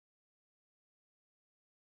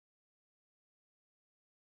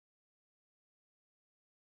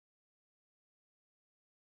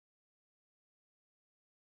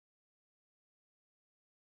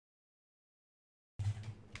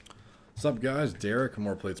What's up, guys? Derek,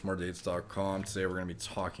 moreplatesmoredates.com. Today we're going to be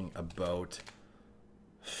talking about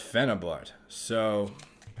Phenibut. So,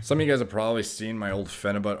 some of you guys have probably seen my old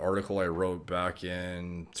Phenibut article I wrote back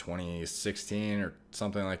in 2016 or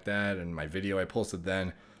something like that, and my video I posted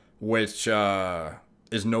then, which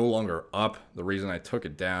is no longer up. The reason I took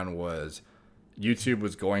it down was YouTube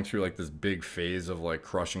was going through like this big phase of like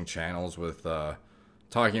crushing channels with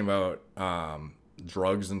talking about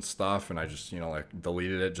drugs and stuff, and I just like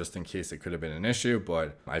deleted it just in case it could have been an issue.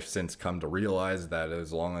 But I've since come to realize that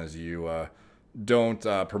as long as you don't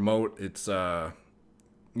promote its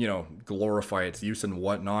glorify its use and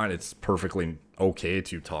whatnot, it's perfectly okay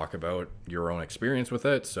to talk about your own experience with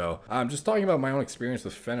it. So I'm just talking about my own experience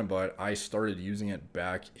with Phenibut. I started using it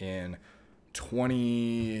back in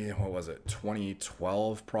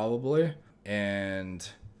 2012 probably, and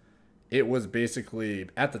it was basically,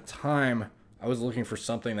 at the time, I was looking for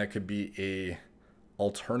something that could be a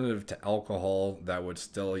alternative to alcohol that would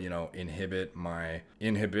still, inhibit my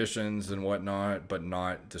inhibitions and whatnot, but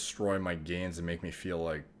not destroy my gains and make me feel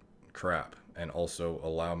like crap, and also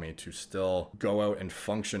allow me to still go out and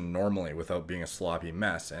function normally without being a sloppy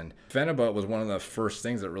mess. And Phenibut was one of the first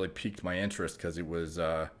things that really piqued my interest, because it was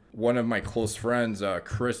one of my close friends,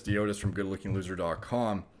 Chris Diotis from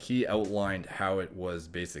goodlookingloser.com, he outlined how it was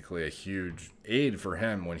basically a huge aid for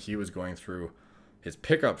him when he was going through his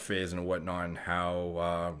pickup phase and whatnot, and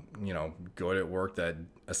how, good it worked at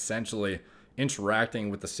essentially interacting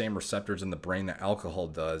with the same receptors in the brain that alcohol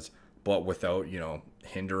does, but without,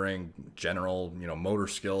 hindering general, motor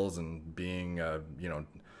skills and being,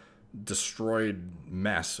 destroyed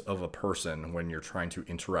mess of a person when you're trying to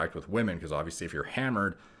interact with women. Because obviously if you're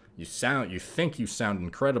hammered, you think you sound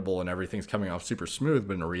incredible and everything's coming off super smooth,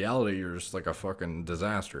 but in reality you're just like a fucking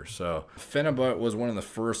disaster. So Phenibut was one of the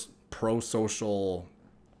first pro-social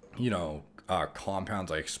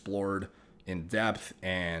compounds I explored in depth,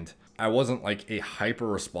 and I wasn't like a hyper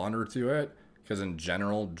responder to it, because in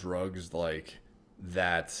general drugs like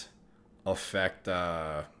that affect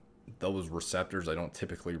those receptors I don't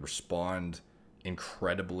typically respond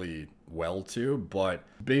incredibly well to. But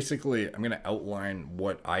basically I'm going to outline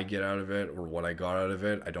what I get out of it, or what I got out of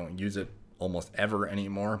it. I don't use it almost ever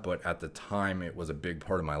anymore, but at the time it was a big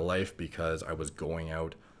part of my life, because I was going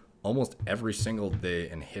out almost every single day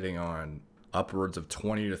and hitting on upwards of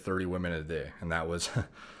 20 to 30 women a day. And that was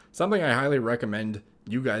something I highly recommend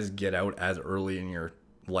you guys get out as early in your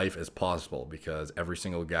life as possible, because every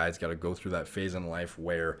single guy's got to go through that phase in life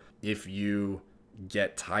where if you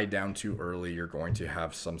get tied down too early, you're going to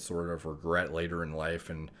have some sort of regret later in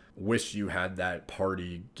life and wish you had that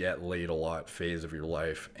party get laid a lot phase of your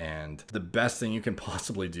life. And the best thing you can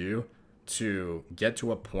possibly do to get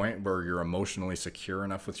to a point where you're emotionally secure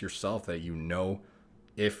enough with yourself that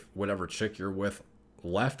if whatever chick you're with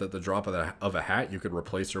left at the drop of a hat, you could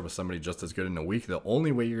replace her with somebody just as good in a week. The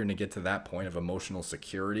only way you're going to get to that point of emotional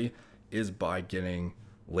security is by getting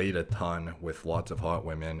laid a ton with lots of hot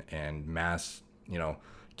women and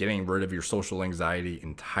getting rid of your social anxiety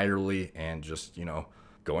entirely, and just,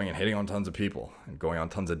 going and hitting on tons of people and going on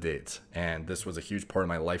tons of dates. And this was a huge part of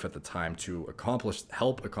my life at the time to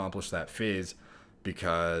help accomplish that phase,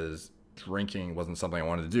 because drinking wasn't something I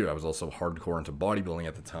wanted to do. I was also hardcore into bodybuilding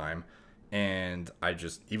at the time, and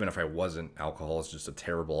even if I wasn't, alcohol is just a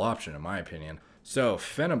terrible option in my opinion. So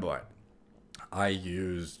Phenibut, I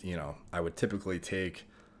used, I would typically take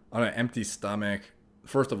on an empty stomach.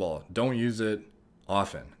 First of all, don't use it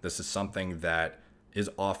often. This is something that is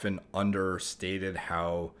often understated,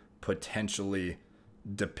 how potentially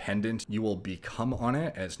dependent you will become on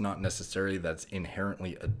it. And it's not necessarily that's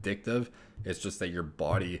inherently addictive. It's just that your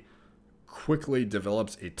body quickly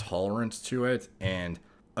develops a tolerance to it, and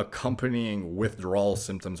accompanying withdrawal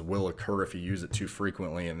symptoms will occur if you use it too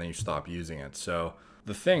frequently and then you stop using it. So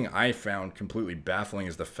the thing I found completely baffling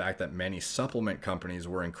is the fact that many supplement companies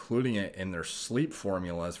were including it in their sleep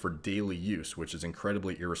formulas for daily use, which is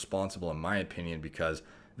incredibly irresponsible in my opinion, because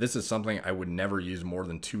this is something I would never use more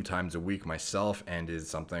than 2 times a week myself, and is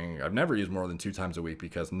something I've never used more than 2 times a week,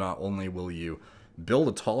 because not only will you build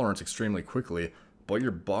a tolerance extremely quickly, but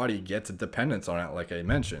your body gets a dependence on it, like I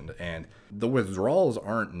mentioned. And the withdrawals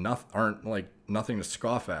aren't like nothing to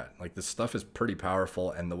scoff at. Like, this stuff is pretty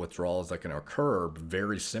powerful, and the withdrawals that can occur are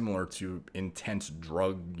very similar to intense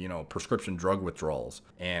drug, prescription drug withdrawals.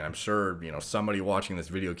 And I'm sure, somebody watching this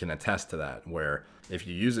video can attest to that, where if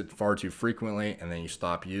you use it far too frequently and then you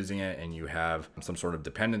stop using it and you have some sort of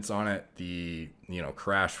dependence on it, the,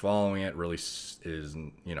 crash following it really is,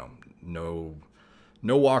 no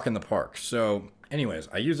walk in the park. So anyways,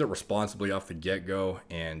 I use it responsibly off the get-go,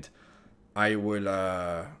 and I would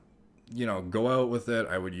go out with it.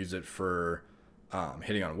 I would use it for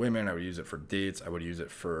hitting on women. I would use it for dates. I would use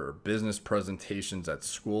it for business presentations at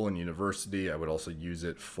school and university. I would also use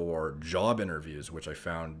it for job interviews, which I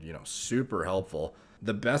found, super helpful.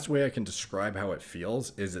 The best way I can describe how it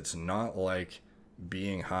feels is it's not like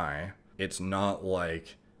being high. It's not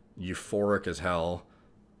like euphoric as hell.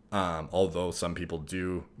 Although some people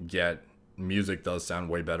do get, music does sound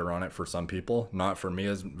way better on it for some people. Not for me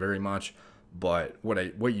as very much. But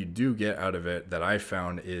what you do get out of it that I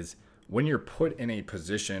found is when you're put in a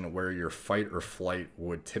position where your fight or flight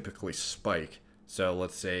would typically spike. So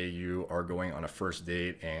let's say you are going on a first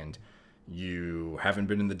date and you haven't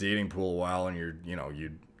been in the dating pool a while,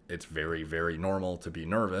 and it's very, very normal to be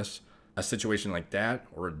nervous. A situation like that,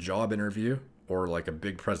 or a job interview, or like a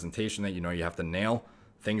big presentation that you have to nail,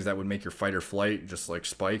 things that would make your fight or flight just like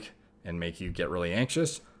spike and make you get really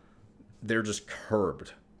anxious, they're just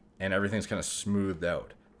curbed and everything's kind of smoothed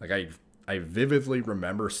out. Like I vividly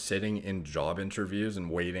remember sitting in job interviews and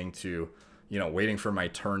waiting for my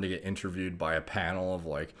turn to get interviewed by a panel of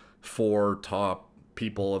like 4 top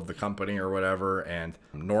people of the company or whatever. And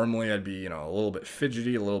normally I'd be, a little bit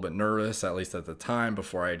fidgety, a little bit nervous, at least at the time,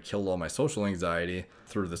 before I had killed all my social anxiety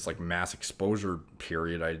through this like mass exposure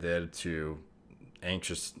period I did to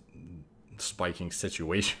anxious spiking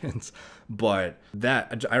situations. But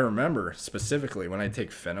that, I remember specifically when I'd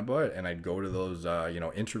take Phenibut and I'd go to those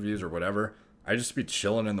interviews or whatever, I'd just be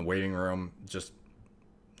chilling in the waiting room, just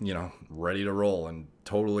ready to roll, and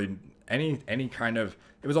totally any kind of,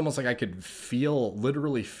 it was almost like I could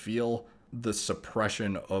literally feel the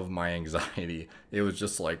suppression of my anxiety. It was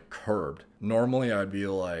just like curbed. Normally I'd be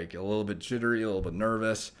like a little bit jittery, a little bit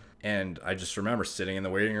nervous, and I just remember sitting in the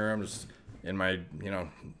waiting room just in my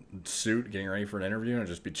suit getting ready for an interview, and I'd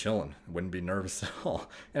just be chilling. I wouldn't be nervous at all.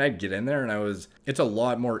 And I'd get in there and it's a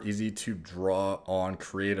lot more easy to draw on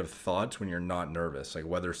creative thoughts when you're not nervous. Like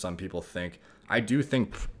whether some people I do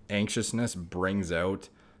think anxiousness brings out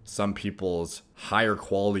some people's higher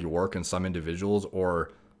quality work in some individuals,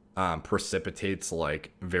 or precipitates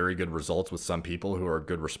like very good results with some people who are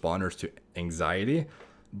good responders to anxiety.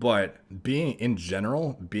 But being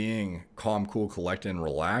calm, cool, collected, and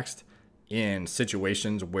relaxed in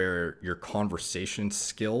situations where your conversation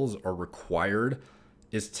skills are required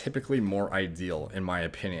is typically more ideal, in my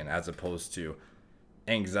opinion, as opposed to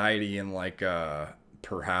anxiety and like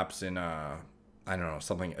perhaps in I don't know,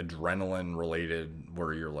 something adrenaline related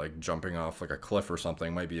where you're like jumping off like a cliff or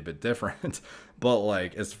something might be a bit different. But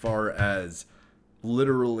like as far as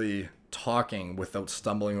literally talking without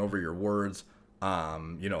stumbling over your words,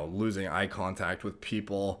 losing eye contact with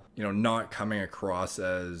people, not coming across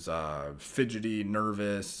as fidgety,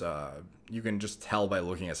 nervous. You can just tell by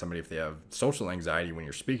looking at somebody if they have social anxiety when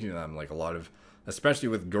you're speaking to them. Like a lot of, especially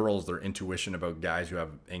with girls, their intuition about guys who have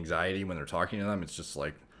anxiety when they're talking to them, it's just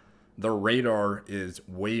like their radar is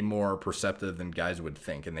way more perceptive than guys would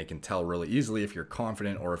think, and they can tell really easily if you're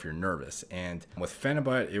confident or if you're nervous. And with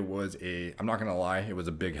Phenibut, I'm not gonna lie, it was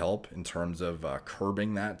a big help in terms of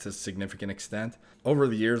curbing that to a significant extent. Over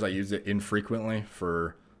the years, I used it infrequently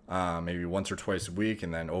for maybe once or twice a week,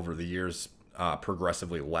 and then over the years,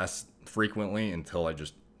 progressively less frequently until I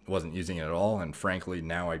just wasn't using it at all. And frankly,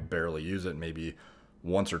 now I barely use it, maybe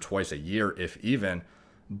once or twice a year, if even.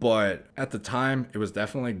 But at the time, it was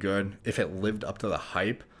definitely good. If it lived up to the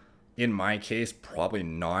hype, in my case, probably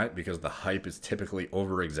not, because the hype is typically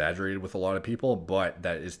over-exaggerated with a lot of people, but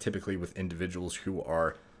that is typically with individuals who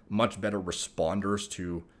are much better responders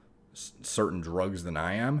to certain drugs than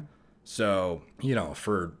I am. So,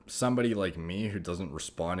 for somebody like me who doesn't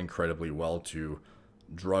respond incredibly well to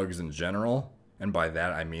drugs in general, and by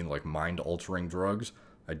that I mean like mind-altering drugs,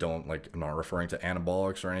 I'm not referring to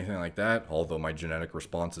anabolics or anything like that, although my genetic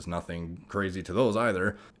response is nothing crazy to those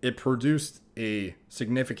either. It produced a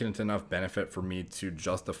significant enough benefit for me to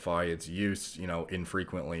justify its use,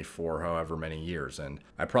 infrequently for however many years. And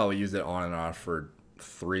I probably used it on and off for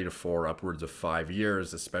 3 to 4, upwards of 5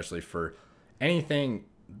 years, especially for anything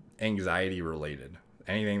anxiety related,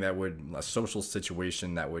 anything a social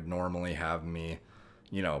situation that would normally have me,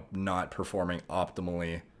 not performing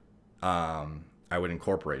optimally. I would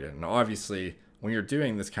incorporate it. And obviously, when you're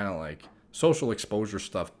doing this kind of like social exposure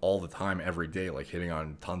stuff all the time, every day, like hitting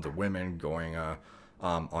on tons of women, going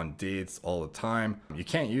on dates all the time, you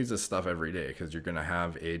can't use this stuff every day because you're going to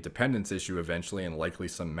have a dependence issue eventually and likely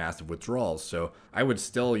some massive withdrawals. So I would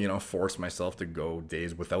still, force myself to go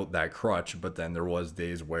days without that crutch. But then there was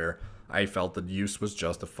days where I felt the use was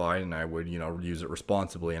justified and I would, use it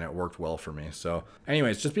responsibly, and it worked well for me. So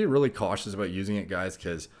anyways, just be really cautious about using it, guys,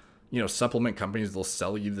 because supplement companies, they'll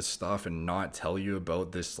sell you this stuff and not tell you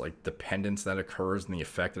about this like dependence that occurs and the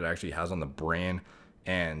effect it actually has on the brain.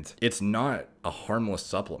 And it's not a harmless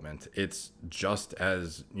supplement. It's just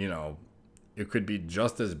as, it could be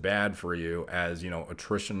just as bad for you as, a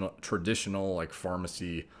traditional like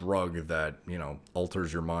pharmacy drug that,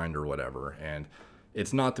 alters your mind or whatever. And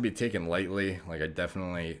it's not to be taken lightly. Like, I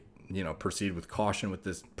definitely, proceed with caution with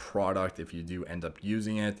this product. If you do end up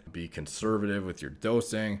using it, be conservative with your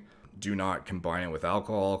dosing. Do not combine it with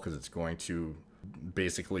alcohol, because it's going to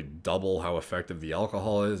basically double how effective the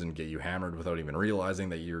alcohol is and get you hammered without even realizing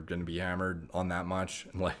that you're going to be hammered on that much.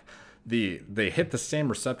 Like, they hit the same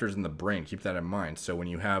receptors in the brain. Keep that in mind. So when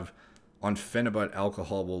you have on Phenibut,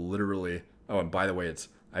 alcohol will literally, oh, and by the way,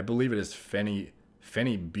 I believe it is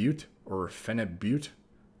Phenibut or Phenibut,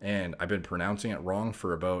 and I've been pronouncing it wrong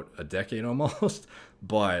for about a decade almost.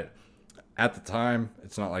 But at the time,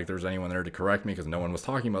 it's not like there's anyone there to correct me, because no one was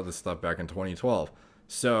talking about this stuff back in 2012.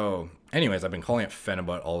 So anyways, I've been calling it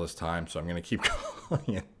Phenibut all this time, so I'm going to keep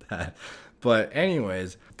calling it that. But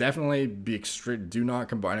anyways, definitely be extreme. Do not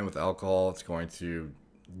combine it with alcohol.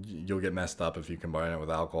 You'll get messed up if you combine it with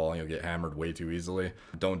alcohol, and you'll get hammered way too easily.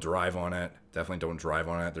 Don't drive on it. Definitely don't drive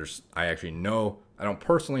on it. I don't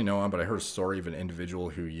personally know him, but I heard a story of an individual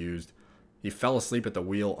he fell asleep at the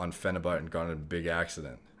wheel on Phenibut and got in a big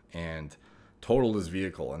accident and totaled his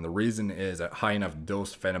vehicle. And the reason is at high enough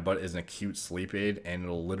dose, Phenibut is an acute sleep aid, and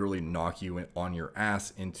it'll literally knock you on your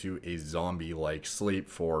ass into a zombie-like sleep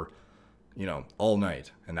for, all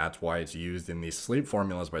night. And that's why it's used in these sleep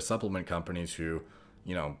formulas by supplement companies who,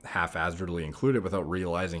 haphazardly include it without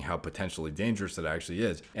realizing how potentially dangerous it actually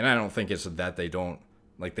is. And I don't think it's that they don't,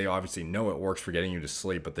 like, they obviously know it works for getting you to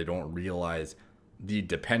sleep, but they don't realize the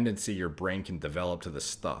dependency your brain can develop to the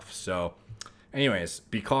stuff. So anyways,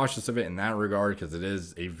 be cautious of it in that regard, because it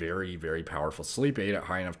is a very, very powerful sleep aid at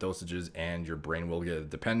high enough dosages, and your brain will get a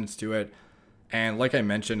dependence to it. And like I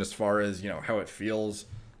mentioned, as far as, how it feels,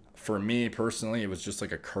 for me personally, it was just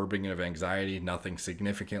like a curbing of anxiety, nothing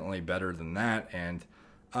significantly better than that. And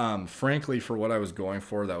frankly, for what I was going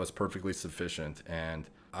for, that was perfectly sufficient. And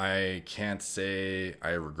I can't say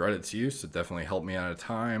I regret its use. It definitely helped me at a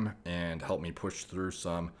time and helped me push through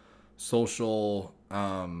some social,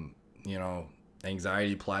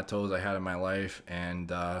 anxiety plateaus I had in my life. And,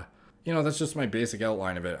 that's just my basic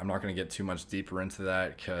outline of it. I'm not going to get too much deeper into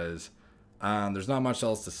that, because there's not much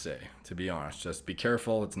else to say, to be honest. Just be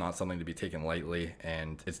careful. It's not something to be taken lightly,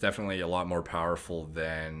 and it's definitely a lot more powerful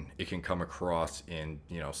than it can come across in,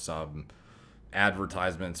 some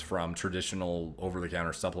advertisements from traditional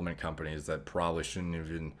over-the-counter supplement companies that probably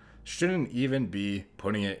shouldn't even be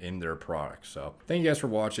putting it in their products. So thank you guys for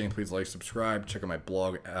watching. Please like, subscribe, check out my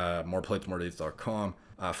blog, moreplatesmoredates.com.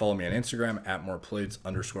 Follow me on Instagram at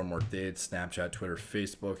moreplates_moredates, Snapchat, Twitter,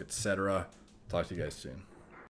 Facebook, etc. Talk to you guys soon.